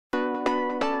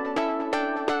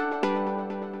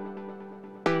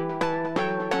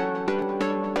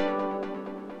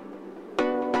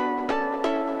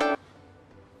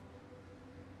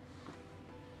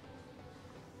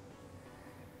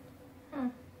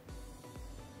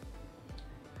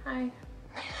Hi.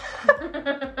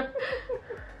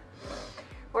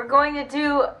 We're going to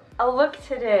do a look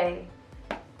today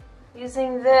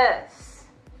using this.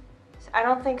 I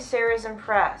don't think Sarah's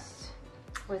impressed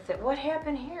with it. What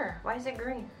happened here? Why is it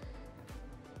green?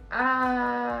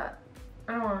 I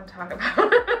don't want to talk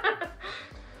about it.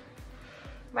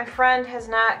 My friend has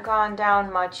not gone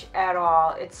down much at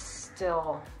all. It's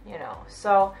still, you know.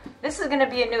 So this is going to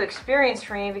be a new experience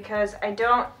for me because I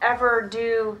don't ever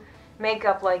do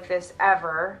makeup like this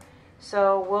ever.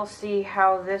 So we'll see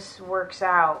how this works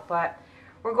out. But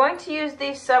we're going to use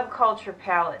these Subculture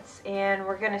palettes and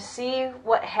we're going to see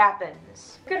what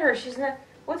happens. Look at her. She's not...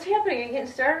 What's happening? Are you getting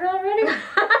started already?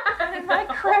 And my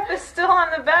crap is still on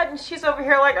the bed and she's over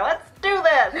here like, let's do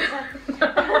this.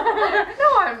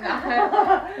 No, I'm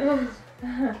not.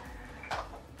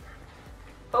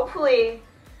 Hopefully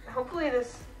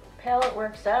this palette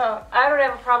works out. I don't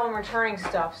have a problem returning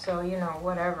stuff, so you know,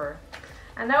 whatever.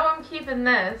 I know I'm keeping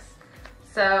this,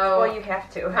 so well, you have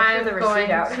to. I'm the going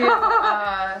receipt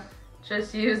out. to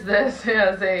just use this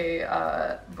as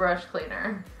a brush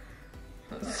cleaner.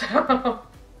 So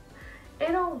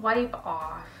it'll wipe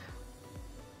off.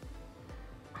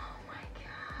 Oh my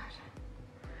god.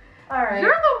 All right.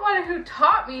 You're the one who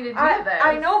taught me to do this.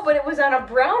 I know, but it was on a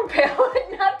brown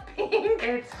palette, not pink.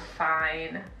 It's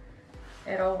fine.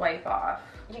 It'll wipe off.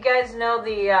 You guys know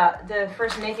the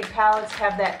First Naked palettes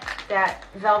have that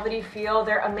velvety feel.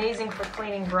 They're amazing for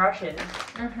cleaning brushes.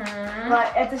 Mm-hmm.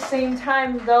 But at the same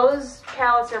time, those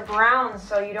palettes are brown,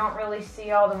 so you don't really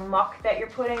see all the muck that you're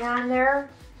putting on there.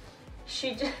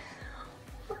 She just...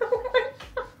 Oh my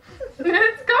god.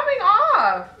 It's coming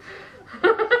off.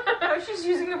 I was just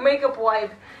using a makeup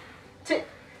wipe to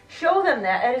show them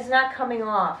that it is not coming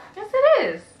off. Yes, it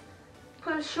is.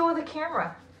 Show the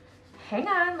camera. Hang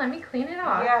on, let me clean it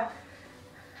off. Yeah.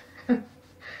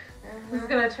 This is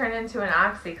gonna turn into an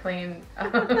OxyClean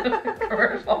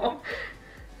commercial.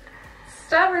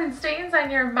 Stubborn stains on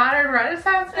your modern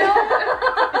Renaissance film?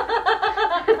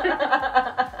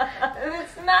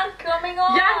 It's not coming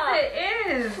off. Yes,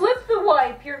 it is. Flip the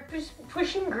wipe. You're just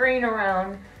pushing green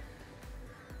around.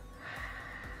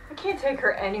 I can't take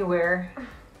her anywhere.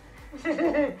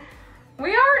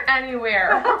 We aren't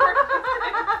anywhere.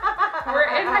 We're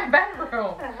in my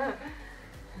bedroom.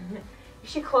 You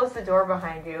should close the door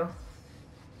behind you.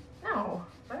 No.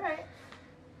 Alright.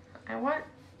 I want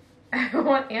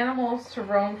animals to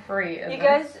roam free. You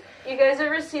guys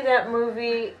ever see that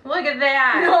movie? Look at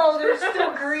that. No, there's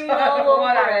still green all over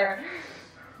Whatever.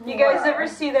 it. You guys ever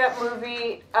see that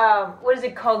movie? What is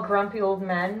it called? Grumpy Old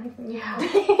Men? Yeah.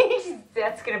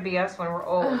 That's gonna be us when we're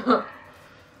old.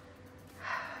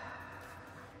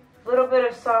 A little bit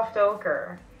of soft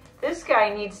ochre. This guy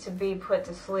needs to be put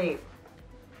to sleep.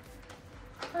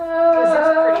 Because it's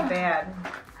pretty bad.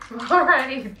 I'm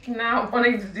already not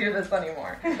wanting to do this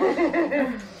anymore.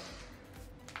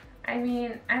 I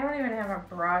mean, I don't even have a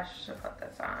brush to put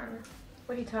this on.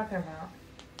 What are you talking about?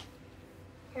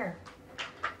 Here.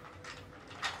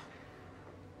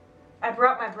 I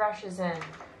brought my brushes in.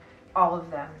 All of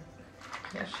them.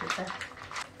 Yes, she said.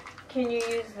 Can you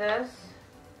use this?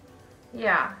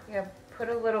 Yeah. Yeah, put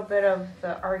a little bit of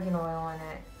the argan oil in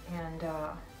it and,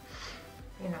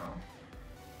 you know,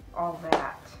 all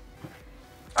that.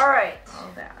 All right.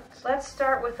 All that. Let's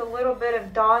start with a little bit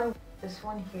of Dawn. This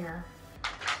one here.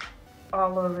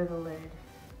 All over the lid.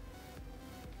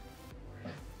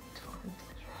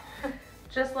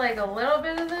 Just like a little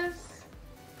bit of this?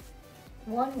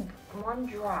 One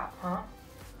drop, huh?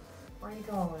 Where are you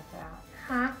going with that?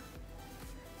 Huh?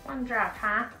 One drop,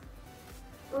 huh?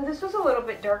 Oh, this was a little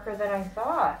bit darker than I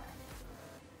thought.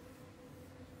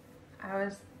 I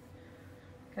was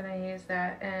gonna use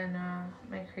that in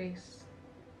my crease.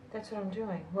 That's what I'm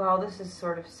doing. Well, this is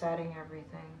sort of setting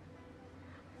everything.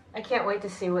 I can't wait to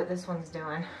see what this one's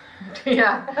doing.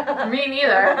 Yeah, me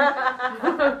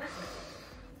neither.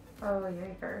 Oh,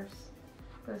 yikers.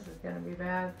 This is gonna be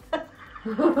bad.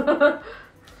 I'm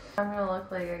gonna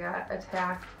look like I got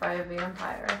attacked by a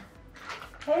vampire.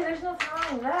 Hey, there's nothing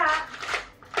wrong with that.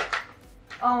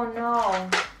 Oh no.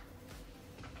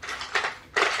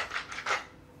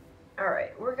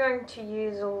 Alright, we're going to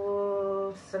use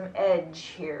some edge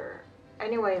here.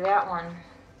 Anyway, that one.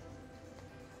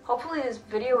 Hopefully this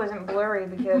video isn't blurry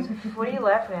because what are you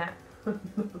laughing at?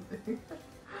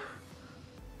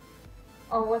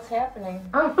 Oh, what's happening?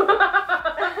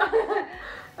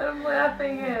 I'm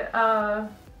laughing at how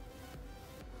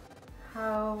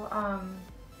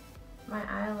my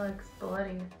eye looks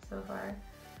bloody so far.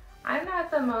 I'm not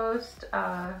the most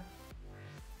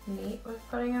neat with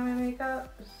putting on my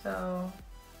makeup, so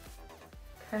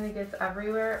kind of gets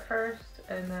everywhere at first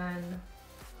and then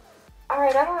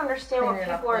Alright, I don't understand what Clean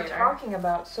it up people are later. talking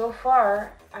about so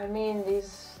far. I mean,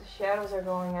 these shadows are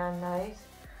going on nice.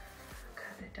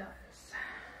 Because it does.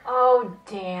 Oh,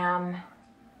 damn.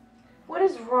 What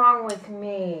is wrong with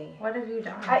me? What have you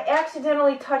done? I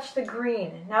accidentally touched the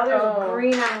green. Now there's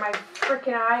green on my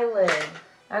freaking eyelid.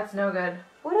 That's no good.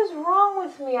 What is wrong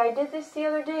with me? I did this the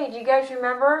other day. Do you guys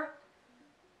remember?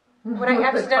 When I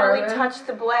accidentally touched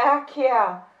the black?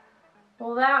 Yeah.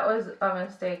 Well, that was a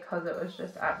mistake because it was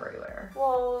just everywhere.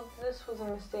 Well, this was a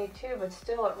mistake too, but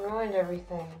still it ruined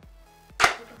everything. You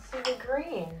can see the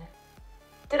green.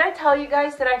 Did I tell you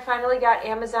guys that I finally got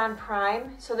Amazon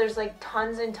Prime? So there's like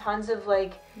tons and tons of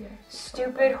like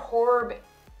stupid horror.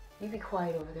 You be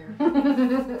quiet over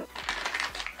there.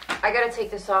 I gotta take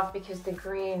this off because the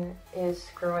green is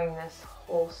screwing this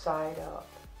whole side up.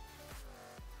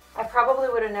 I probably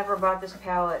would have never bought this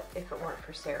palette if it weren't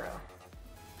for Sarah.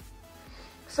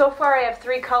 So far I have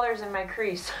 3 colors in my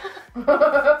crease.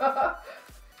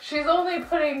 She's only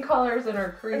putting colors in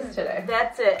her crease today.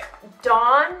 That's it.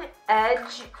 Dawn,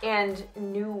 Edge, and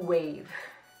New Wave.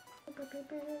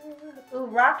 Ooh,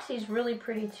 Roxy's really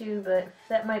pretty too, but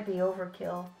that might be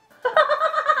overkill.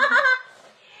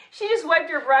 She just wiped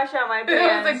her brush on my It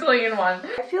pants. was a clean one.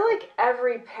 I feel like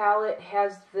every palette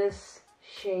has this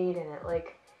shade in it,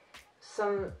 like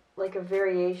a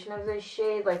variation of this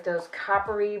shade, like those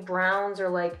coppery browns, or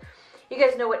like, you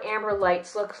guys know what Amber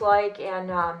Lights looks like, and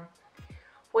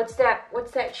what's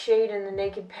that shade in the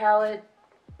Naked palette?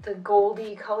 The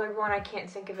goldy colored one. I can't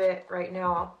think of it right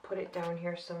now. I'll put it down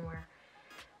here somewhere.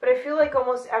 But I feel like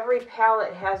almost every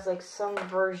palette has like some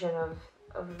version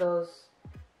of those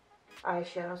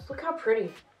eyeshadows. Look how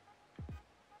pretty.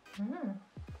 You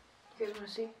guys want to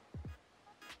see?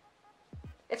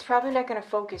 It's probably not going to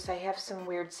focus. I have some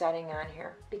weird setting on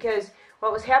here. Because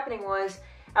what was happening was,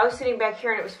 I was sitting back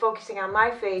here and it was focusing on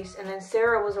my face, and then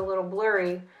Sarah was a little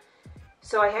blurry.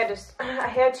 So I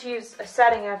had to use a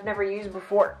setting I've never used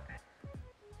before.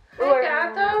 Ooh,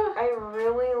 I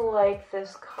really like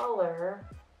this color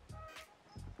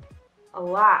a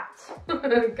lot.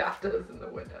 Gato's in the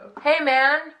window. Hey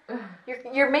man,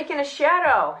 you're making a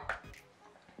shadow.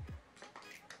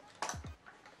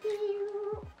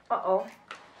 Uh-oh.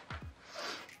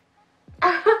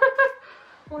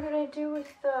 What did I do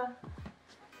with the...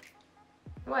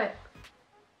 What?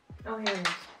 Oh, here it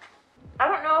is. I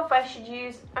don't know if I should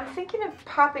use... I'm thinking of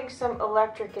popping some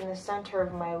electric in the center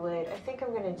of my lid. I think I'm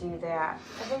going to do that.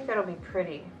 I think that'll be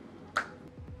pretty.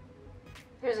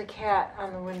 There's a cat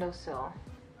on the windowsill.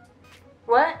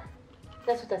 What?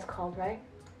 That's what that's called, right?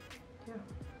 Yeah.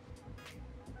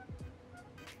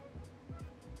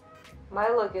 My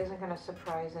look isn't going to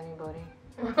surprise anybody.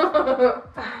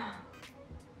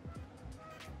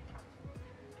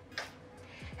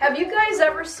 Have you guys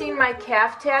ever seen my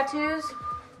calf tattoos?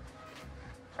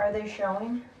 Are they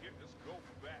showing?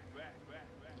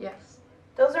 Yes.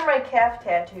 Those are my calf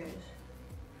tattoos.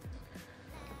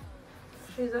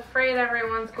 She's afraid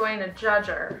everyone's going to judge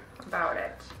her about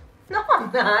it. No,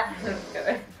 I'm not. Just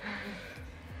kidding.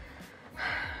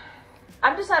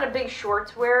 I'm just not a big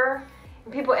shorts wearer.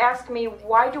 And people ask me,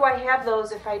 why do I have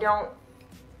those if I don't,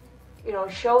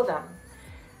 show them?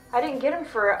 I didn't get them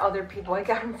for other people. I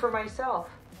got them for myself.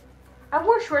 I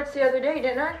wore shorts the other day,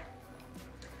 didn't I?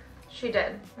 She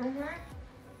did. Mm-hmm.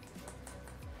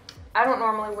 I don't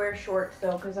normally wear shorts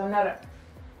though, because I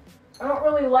don't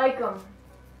really like them,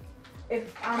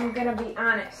 if I'm gonna be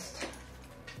honest.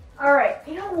 Alright,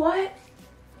 you know what?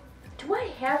 Do I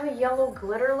have a yellow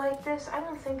glitter like this? I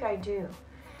don't think I do.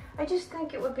 I just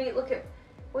think it would be, wouldn't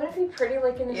it be pretty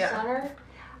like in the center?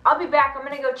 I'll be back. I'm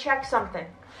gonna go check something.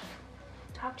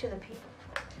 Talk to the people.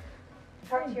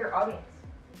 Talk to your audience.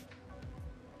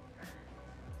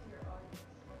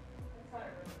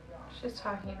 She's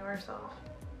talking to herself.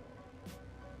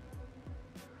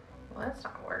 Well, that's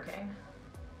not working.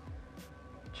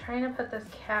 I'm trying to put this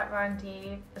Kat Von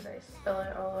D as I spill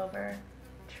it all over.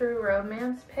 True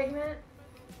Romance pigment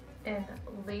in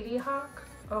Lady Hawk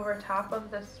over top of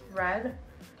this red,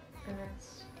 and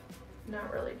it's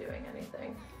not really doing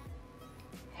anything.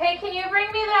 Hey, can you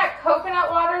bring me that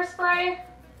coconut water spray?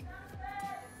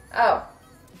 Oh.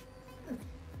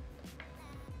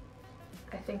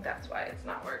 I think that's why it's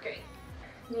not working.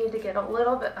 Need to get a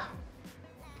little bit,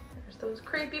 there's those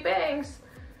creepy bangs.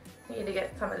 Need to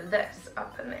get some of this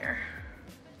up in there.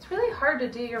 It's really hard to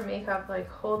do your makeup like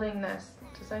holding this.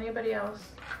 Does anybody else?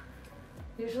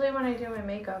 Usually when I do my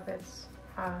makeup, it's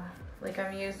like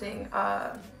I'm using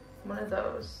one of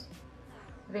those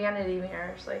vanity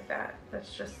mirrors like that.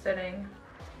 That's just sitting.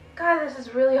 God, this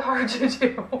is really hard to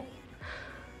do.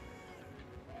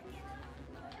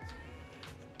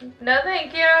 No,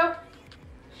 thank you.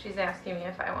 She's asking me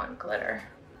if I want glitter.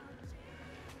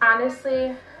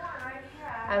 Honestly,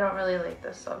 I don't really like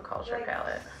this Subculture like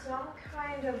palette. Some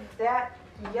kind of that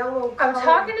yellow I'm color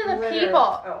talking to the glitter.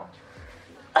 people.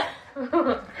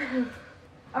 Oh.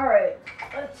 Alright,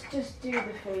 let's just do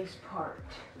the face part.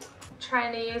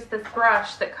 Trying to use this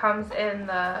brush that comes in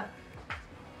the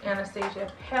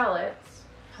Anastasia palettes.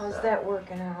 How's that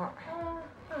working out?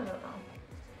 I don't know.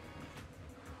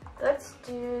 Let's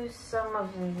do some of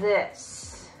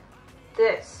this.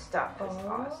 This stuff is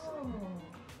awesome.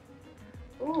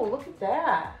 Ooh, look at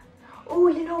that. Ooh,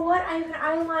 you know what? I have an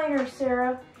eyeliner,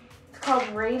 Sarah. It's called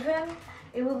Raven.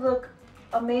 It would look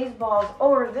amazeballs.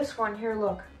 Oh, or this one. Here,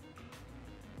 look.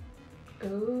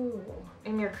 Ooh.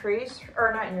 In your crease?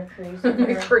 Or not in your crease. In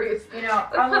my crease. You know,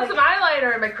 Let's I'm put like some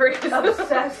eyeliner in my crease.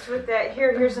 obsessed with that.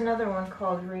 Here's another one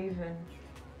called Raven.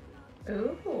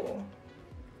 Ooh.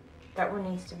 That one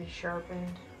needs to be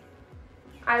sharpened.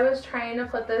 I was trying to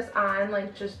put this on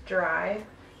like just dry.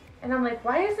 And I'm like,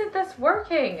 why isn't this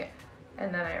working?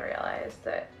 And then I realized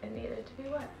that it needed to be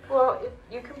wet. Well,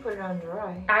 you can put it on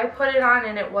dry. I put it on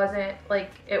and it wasn't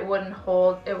like, it wouldn't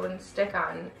hold, it wouldn't stick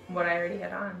on what I already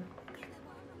had on.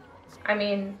 I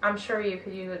mean, I'm sure you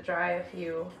could use it dry if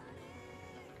you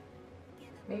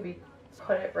maybe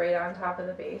put it right on top of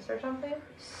the base or something.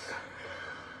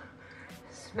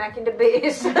 Smacking the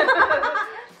base.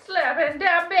 Slapping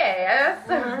the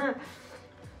base.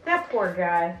 That poor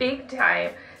guy. Big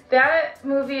time. That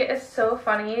movie is so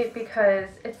funny because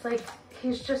it's like,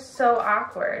 he's just so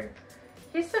awkward.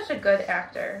 He's such a good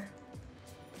actor.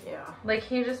 Yeah. Like,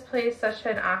 he just plays such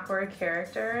an awkward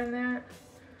character in that.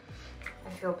 I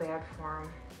feel bad for him.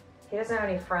 He doesn't have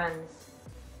any friends.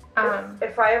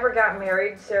 If If I ever got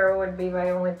married, Sarah would be my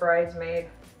only bridesmaid.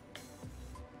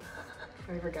 If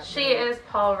I ever got she married. is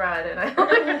Paul Rudd, and I like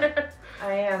her.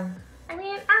 I am. I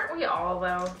mean, aren't we all,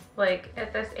 though? Like,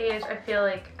 at this age, I feel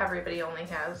like everybody only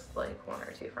has, like, 1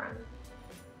 or 2 friends.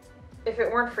 If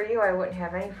it weren't for you, I wouldn't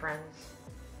have any friends.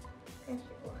 I think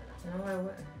you would. No, I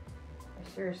wouldn't.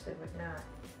 I seriously would not.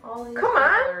 All these Come people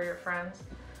on! are your friends.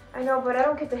 I know, but I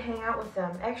don't get to hang out with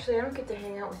them. Actually, I don't get to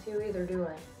hang out with you either, do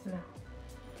I? No.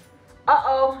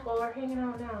 Uh-oh. Well, we're hanging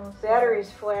out now. So.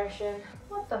 Battery's flashing.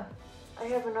 What the? I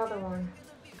have another one.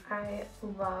 I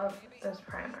love this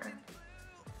primer.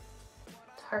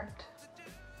 Tarte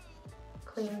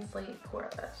Clean Slate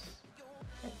Poreless.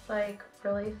 It's like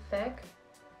really thick,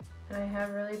 and I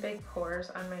have really big pores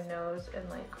on my nose and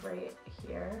like right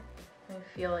here. I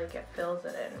feel like it fills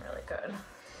it in really good.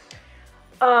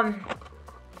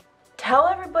 Tell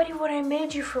everybody what I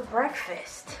made you for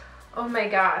breakfast. Oh my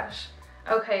gosh.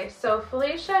 Okay, so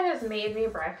Felicia has made me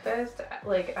breakfast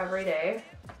like every day.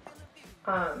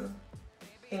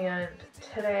 And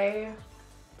today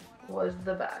was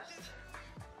the best.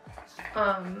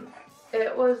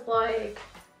 It was like,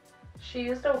 she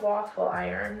used a waffle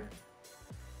iron,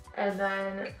 and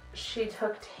then she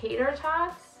took tater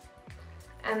tots,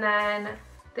 and then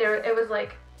it was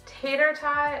like tater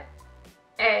tot,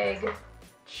 egg,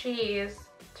 cheese,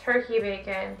 turkey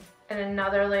bacon, and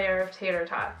another layer of tater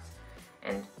tots,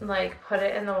 and like put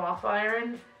it in the waffle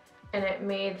iron, and it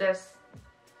made this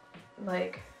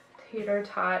like tater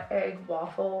tot egg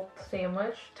waffle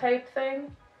sandwich type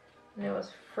thing, and it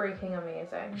was freaking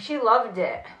amazing. She loved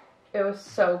it. It was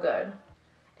so good.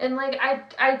 And like,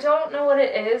 I don't know what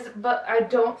it is, but I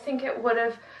don't think it would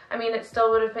have, I mean, it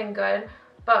still would have been good,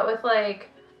 but with like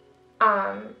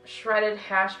shredded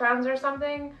hash browns or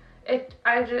something, it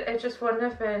just wouldn't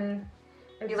have been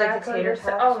exactly. You like the tater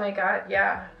tots? Oh my god,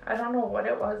 yeah. I don't know what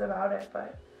it was about it,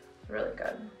 but it's really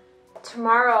good.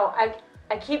 Tomorrow,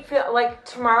 I keep feeling like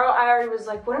tomorrow, I already was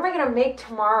like, what am I gonna make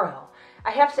tomorrow?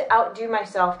 I have to outdo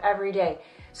myself every day.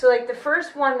 So like the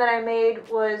first one that I made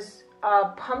was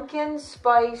pumpkin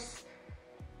spice.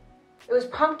 It was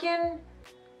pumpkin,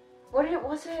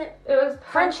 was it? It was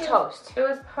French toast. It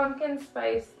was pumpkin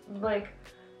spice, like,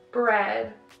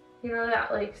 bread. You know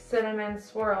that, like, cinnamon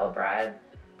swirl bread?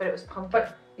 But it was pumpkin.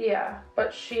 But, yeah,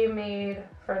 but she made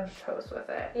French toast with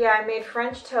it. Yeah, I made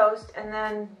French toast, and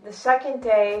then the second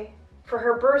day, for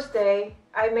her birthday,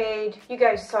 I made, you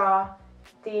guys saw,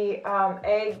 the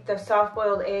the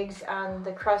soft-boiled eggs on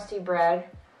the crusty bread.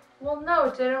 Well, no,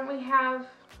 didn't we have,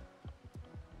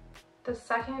 the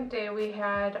second day we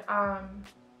had,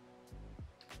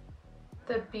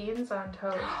 the beans on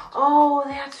toast. Oh,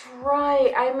 that's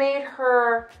right. I made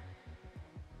her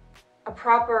a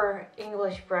proper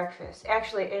English breakfast.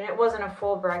 Actually, and it wasn't a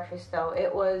full breakfast, though.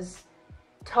 It was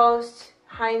toast,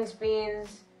 Heinz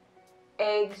beans,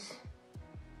 eggs.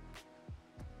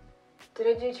 Did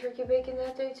I do turkey bacon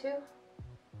that day, too?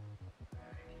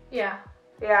 Yeah.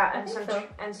 Yeah, I and think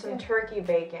some so. turkey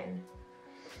bacon.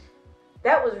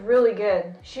 That was really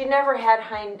good. She never had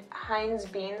Heinz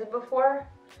beans before.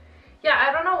 Yeah,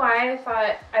 I don't know why I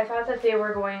thought that they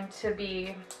were going to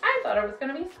be. I thought it was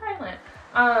going to be silent.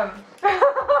 Every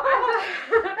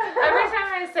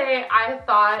time I say I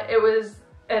thought it was,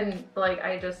 and like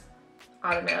I just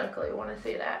automatically want to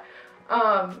say that.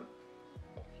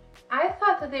 I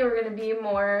thought that they were going to be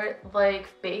more like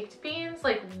baked beans,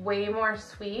 like way more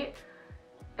sweet.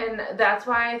 And that's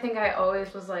why I think I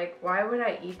always was like, why would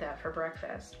I eat that for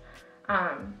breakfast?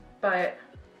 But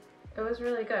it was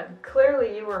really good.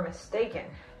 Clearly you were mistaken.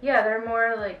 Yeah, they're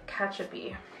more like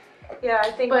ketchup-y. Yeah,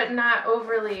 I think. But not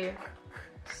overly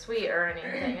sweet or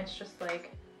anything. It's just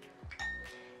like...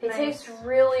 It nice. tastes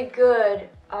really good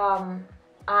on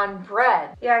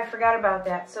bread. Yeah, I forgot about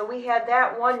that. So we had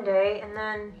that one day, and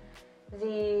then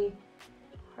the...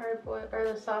 hard boil,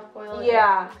 or the soft boiled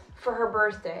Yeah, eggs. for her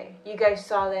birthday. You guys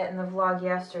saw that in the vlog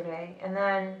yesterday. And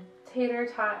then... Tater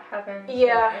tot heaven.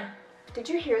 Yeah. Did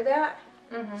you hear that?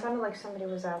 Mm-hmm. It sounded like somebody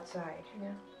was outside.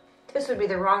 Yeah. This would be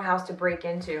the wrong house to break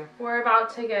into. We're about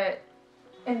to get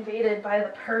invaded by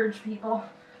the purge people.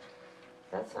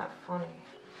 That's not funny.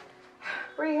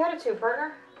 Where are you headed to,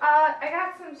 partner? I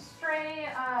got some stray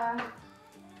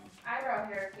eyebrow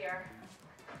hairs here.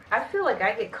 I feel like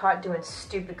I get caught doing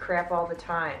stupid crap all the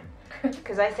time.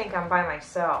 Because I think I'm by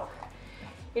myself.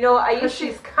 You know, I used to...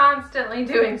 She's constantly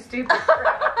doing stupid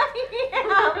crap.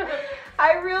 Yeah,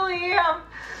 I really am.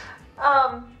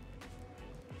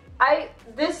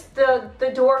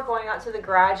 The door going out to the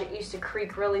garage, it used to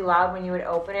creak really loud when you would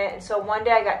open it. And so one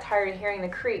day I got tired of hearing the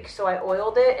creak, so I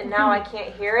oiled it, and now I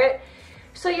can't hear it.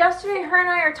 So yesterday her and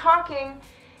I are talking,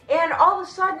 and all of a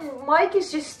sudden Mike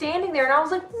is just standing there, and I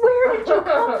was like, where did you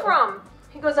come from?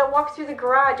 He goes, I walked through the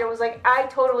garage. I was like, I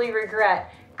totally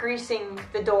regret greasing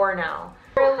the door now.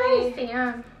 Really? Hi,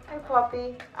 Sam. Hi,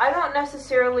 puppy. I don't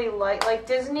necessarily like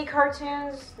Disney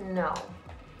cartoons. No.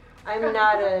 I'm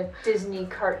not a Disney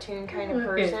cartoon kind of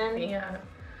person. Yeah.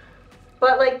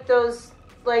 But like those,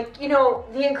 like, you know,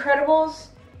 The Incredibles.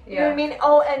 You know what I mean?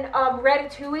 Oh, and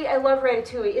Ratatouille. I love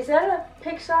Ratatouille. Is that a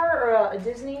Pixar or a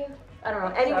Disney? I don't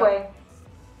know. Anyway,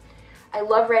 I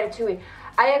love Ratatouille.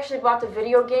 I actually bought the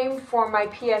video game for my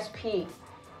PSP.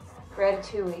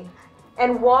 Ratatouille.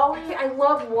 And WALL-E, I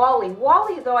love WALL-E.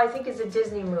 WALL-E, though, I think is a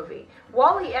Disney movie.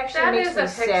 WALL-E actually makes me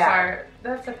sad.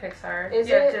 That's a Pixar. Is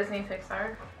yeah, it? Disney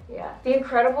Pixar. Yeah. The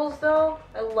Incredibles, though,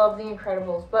 I love The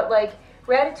Incredibles. But, like,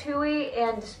 Ratatouille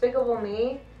and Despicable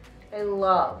Me, I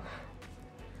love.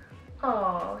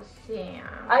 Oh, Sam.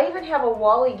 I even have a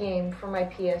WALL-E game for my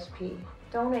PSP.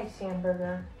 Don't I,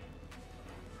 Sandburger?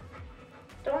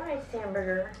 Don't I,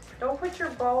 Sandburger? Don't put your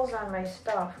balls on my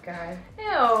stuff, guy.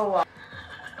 Ew.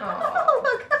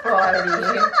 Oh,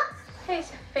 buddy.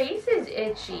 His face is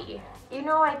itchy. You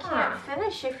know I can't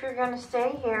finish if you're gonna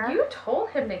stay here. You told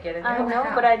him to get in there. I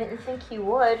know, but I didn't think he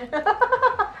would.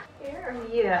 Here,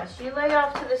 yes. You lay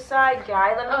off to the side,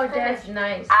 guy. Let me finish. That's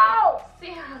nice. Ow!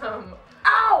 Sam.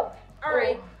 Ow! All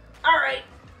right. All right.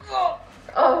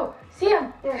 Oh,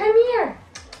 Sam, come here.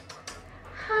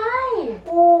 Hi.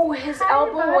 Oh, his Hi,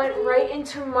 elbow buddy. went right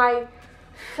into my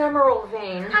femoral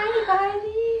vein. Hi,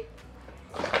 buddy.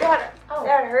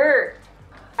 That hurt.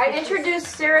 I introduced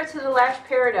Sarah to the Lash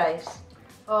Paradise.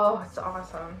 Oh, it's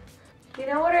awesome. You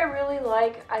know what I really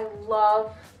like? I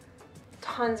love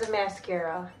tons of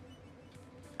mascara.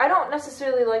 I don't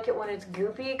necessarily like it when it's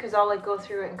goopy because I'll like go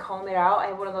through it and comb it out. I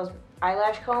have one of those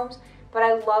eyelash combs, but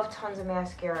I love tons of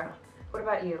mascara. What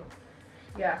about you?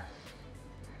 Yeah.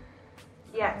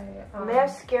 Yeah,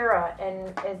 mascara,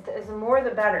 and the more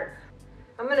the better.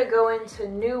 I'm gonna go into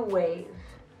new wave.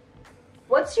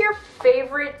 What's your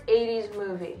favorite 80s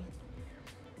movie?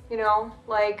 You know,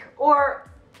 like, or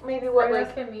maybe what, Are you like,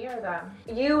 asking me or them?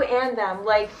 you and them,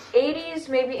 like 80s,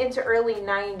 maybe into early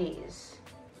 90s.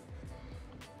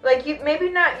 Like, you, maybe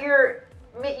not your,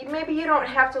 maybe you don't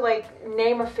have to like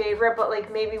name a favorite, but like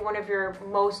maybe one of your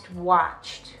most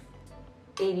watched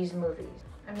 80s movies.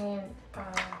 I mean,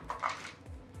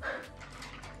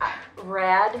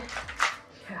 Rad.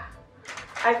 yeah.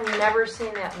 I've never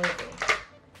seen that movie.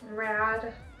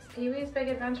 Rad. Pee-wee's Big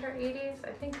Adventure 80s,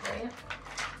 I think, right?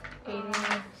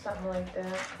 80s, Something like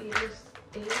that. 80s,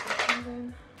 8 or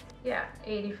something. Yeah,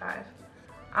 85.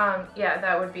 Yeah,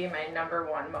 that would be my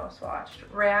 #1 most watched.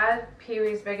 Rad,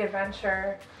 Pee-wee's Big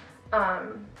Adventure,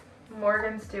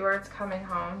 Morgan Stewart's Coming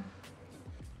Home.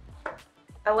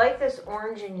 I like this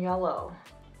orange and yellow.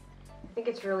 I think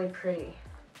it's really pretty.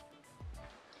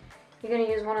 You gonna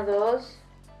use one of those?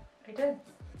 I did.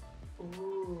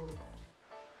 Ooh.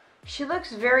 She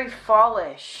looks very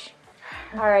fallish.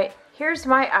 All right, Here's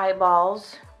my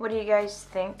eyeballs. What do you guys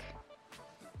think?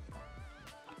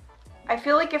 I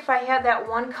feel like if I had that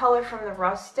one color from the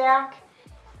Rust stack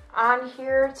on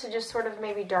here to just sort of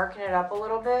maybe darken it up a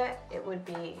little bit, it would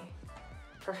be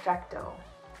perfecto.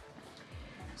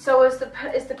 So is the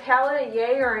palette a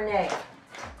yay or a nay?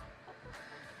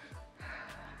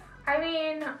 I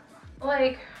mean,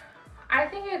 like, I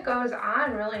think it goes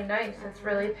on really nice. It's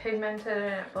really pigmented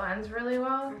and it blends really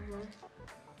well.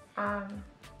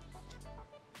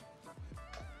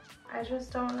 I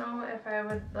just don't know if I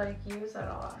would like use it a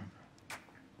lot.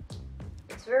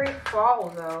 It's very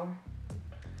fall though.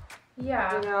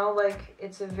 Yeah. You know, like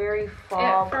it's a very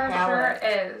fall palette. It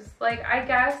for sure is. Like, I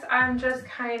guess I'm just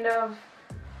kind of,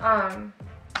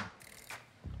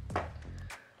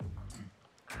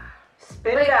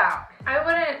 spit it out. I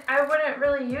wouldn't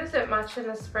really use it much in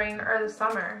the spring or the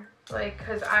summer. Like,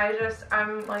 cause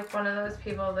I'm like one of those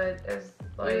people that is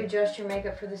like. You adjust your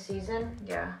makeup for the season?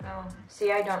 Yeah. Oh,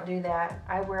 see, I don't do that.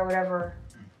 I wear whatever,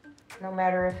 no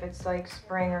matter if it's like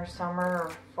spring or summer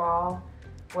or fall,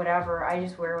 whatever. I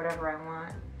just wear whatever I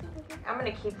want. I'm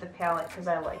gonna keep the palette because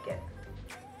I like it.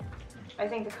 I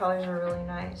think the colors are really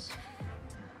nice.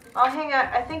 I'll hang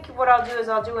out. I think what I'll do is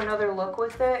I'll do another look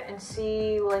with it and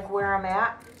see like where I'm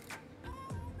at.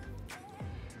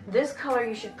 This color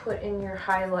you should put in your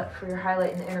highlight, for your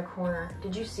highlight in the inner corner.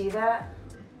 Did you see that?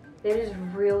 It is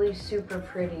really super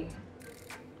pretty.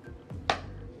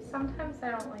 Sometimes I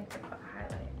don't like to put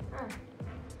highlight.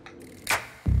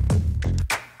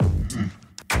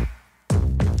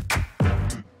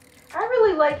 I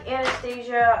really like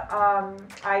Anastasia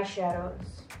eyeshadows.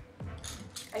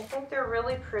 I think they're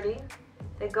really pretty.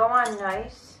 They go on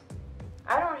nice.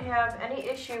 I don't have any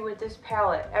issue with this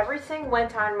palette. Everything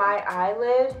went on my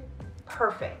eyelid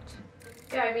perfect.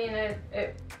 Yeah, I mean it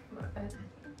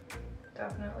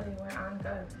definitely went on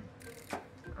good.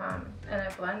 And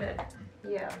it blended.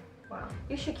 Yeah. Wow.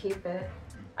 You should keep it.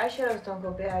 Eyeshadows don't go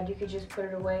bad. You could just put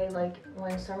it away like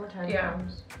when summertime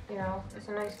comes. You know, it's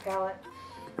a nice palette.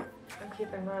 I'm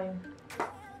keeping mine.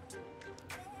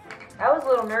 I was a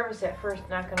little nervous at first,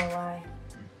 not gonna lie.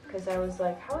 Because I was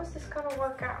like, how is this gonna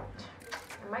work out?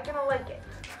 Am I gonna like it?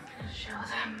 Show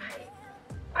them my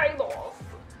eyeballs.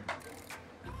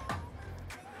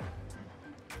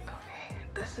 Okay,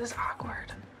 this is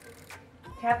awkward.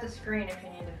 Tap the screen if you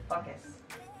need to focus.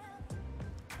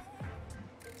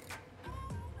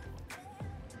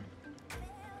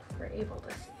 We're able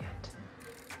to see it.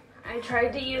 I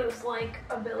tried to use like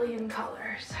a billion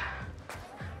colors.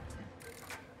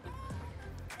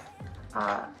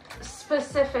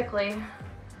 Specifically,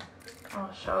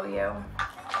 I'll show you.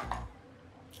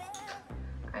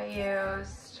 I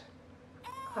used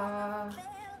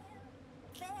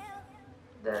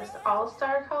this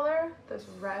all-star color, this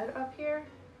red up here.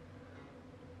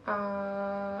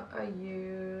 I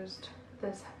used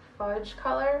this fudge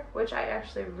color, which I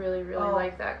actually really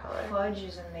like that color. Fudge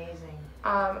is amazing.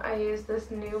 I used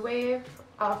this new wave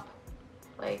up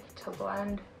like to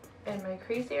blend in my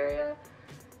crease area,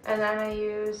 and then I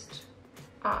used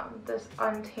this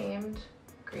untamed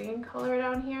green color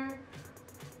down here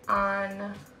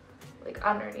on like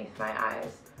underneath my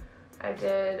eyes. I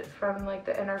did from like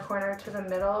the inner corner to the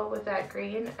middle with that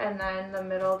green, and then the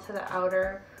middle to the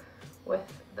outer with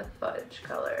the fudge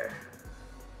color.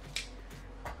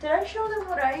 Did I show them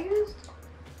what I used?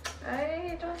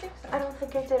 I don't think so. I don't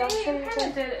think I did. I'll show you. You kind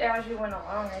of did as you went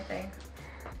along, I think.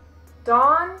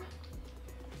 Dawn,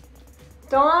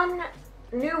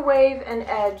 New Wave, and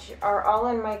Edge are all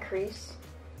in my crease.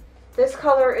 This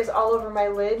color is all over my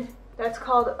lid. That's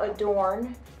called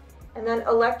Adorn. And then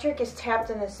Electric is tapped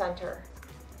in the center.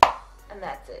 And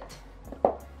that's it.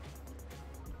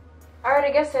 Alright,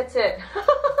 I guess that's it.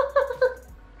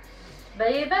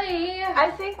 Bye-bye.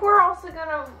 I think we're also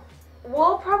gonna,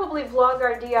 we'll probably vlog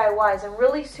our DIYs. I'm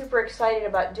really super excited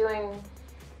about doing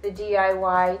the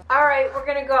DIY. Alright, we're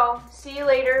gonna go. See you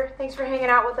later. Thanks for hanging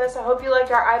out with us. I hope you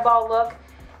liked our eyeball look.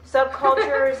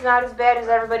 Subculture is not as bad as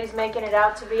everybody's making it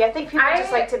out to be. I think people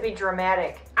just like to be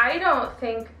dramatic. I don't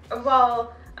think,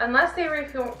 well, unless they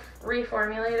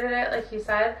reformulated it, like you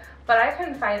said, but I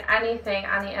couldn't find anything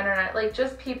on the internet. Like,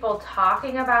 just people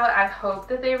talking about, I hope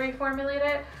that they reformulate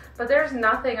it, but there's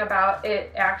nothing about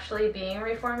it actually being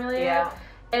reformulated. Yeah.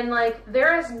 And, like,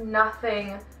 there is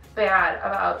nothing bad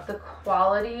about the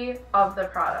quality of the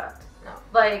product. No.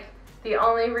 Like, the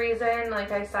only reason,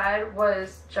 like I said,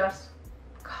 was just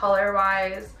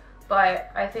color-wise,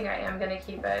 but I think I am going to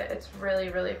keep it. It's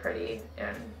really pretty,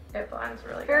 and it blends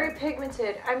really Very good.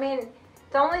 pigmented. I mean,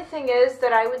 The only thing is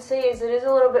that I would say is it is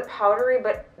a little bit powdery,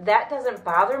 but that doesn't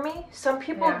bother me. Some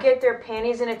people get their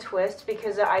panties in a twist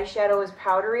because the eyeshadow is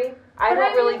powdery. I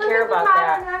don't really care about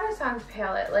that. Modern Renaissance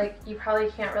palette, like, you probably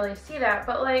can't really see that,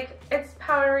 but like, it's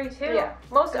powdery too. Yeah,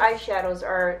 most eyeshadows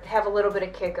have a little bit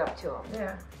of kick up to them.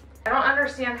 Yeah. I don't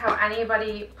understand how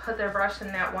anybody put their brush in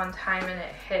that one time and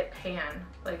it hit pan.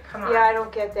 Like, come on. Yeah, I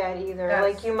don't get that either.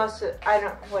 Like, you must,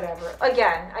 whatever.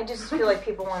 Again, I just feel like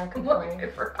people want to complain. I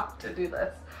forgot to do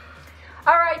this.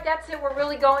 All right, that's it. We're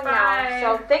really going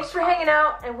now. So thanks for hanging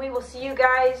out, and we will see you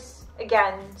guys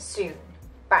again soon.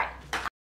 Bye.